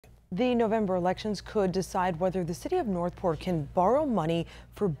The November elections could decide whether the city of Northport can borrow money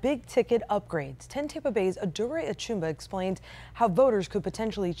for big-ticket upgrades. 10 Tampa Bay's Adure Achumba explains how voters could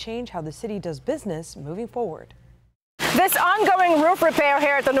potentially change how the city does business moving forward. This ongoing roof repair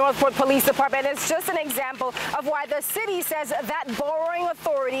here at the Northport Police Department is just an example of why the city says that borrowing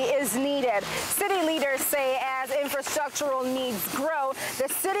authority is needed. City leaders say as infrastructural needs grow, the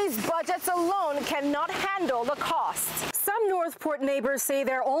city's budgets alone cannot handle the costs. Some Northport neighbors say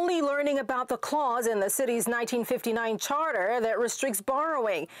they're only learning about the clause in the city's 1959 charter that restricts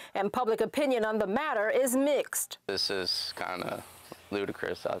borrowing, and public opinion on the matter is mixed. This is kind of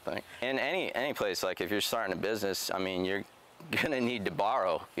ludicrous, I think. In any place, like if you're starting a business, I mean, you're gonna need to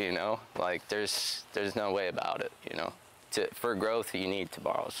borrow, you know? Like there's no way about it, you know? For growth, you need to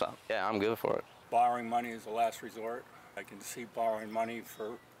borrow something. Yeah, I'm good for it. Borrowing money is the last resort. I can see borrowing money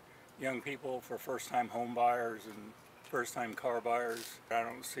for young people, for first-time home buyers and first-time car buyers. I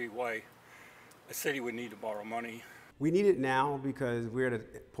don't see why a city would need to borrow money. We need it now because we're at a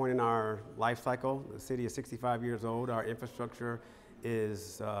point in our life cycle. The city is 65 years old. Our infrastructure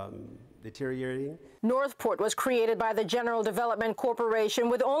is deteriorating. Northport was created by the General Development Corporation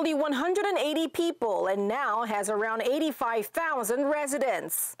with only 180 people and now has around 85,000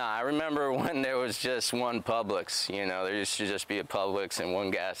 residents. I remember when there was just one Publix, you know, there used to just be a Publix and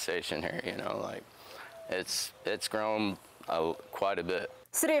one gas station here, you know, like it's grown quite a bit.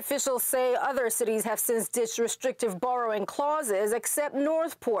 City officials say other cities have since ditched restrictive borrowing clauses except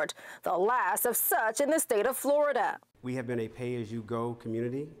Northport, the last of such in the state of Florida. We have been a pay-as-you-go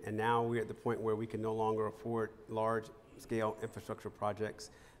community, and now we're at the point where we can no longer afford large-scale infrastructure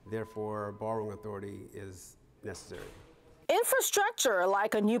projects. Therefore, borrowing authority is necessary. Infrastructure,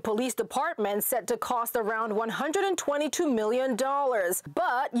 like a new police department, set to cost around $122 million.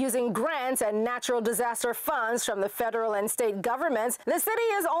 But using grants and natural disaster funds from the federal and state governments, the city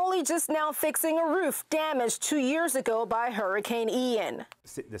is only just now fixing a roof damaged 2 years ago by Hurricane Ian.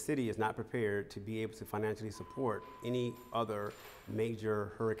 The city is not prepared to be able to financially support any other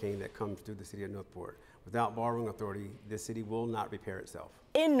major hurricane that comes through the city of Northport. Without borrowing authority, the city will not repair itself.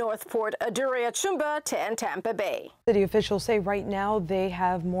 In Northport, Adure Achumba, 10 Tampa Bay. City officials say right now they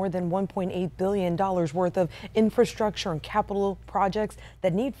have more than $1.8 billion worth of infrastructure and capital projects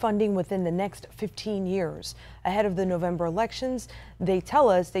that need funding within the next 15 years. Ahead of the November elections, they tell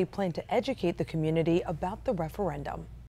us they plan to educate the community about the referendum.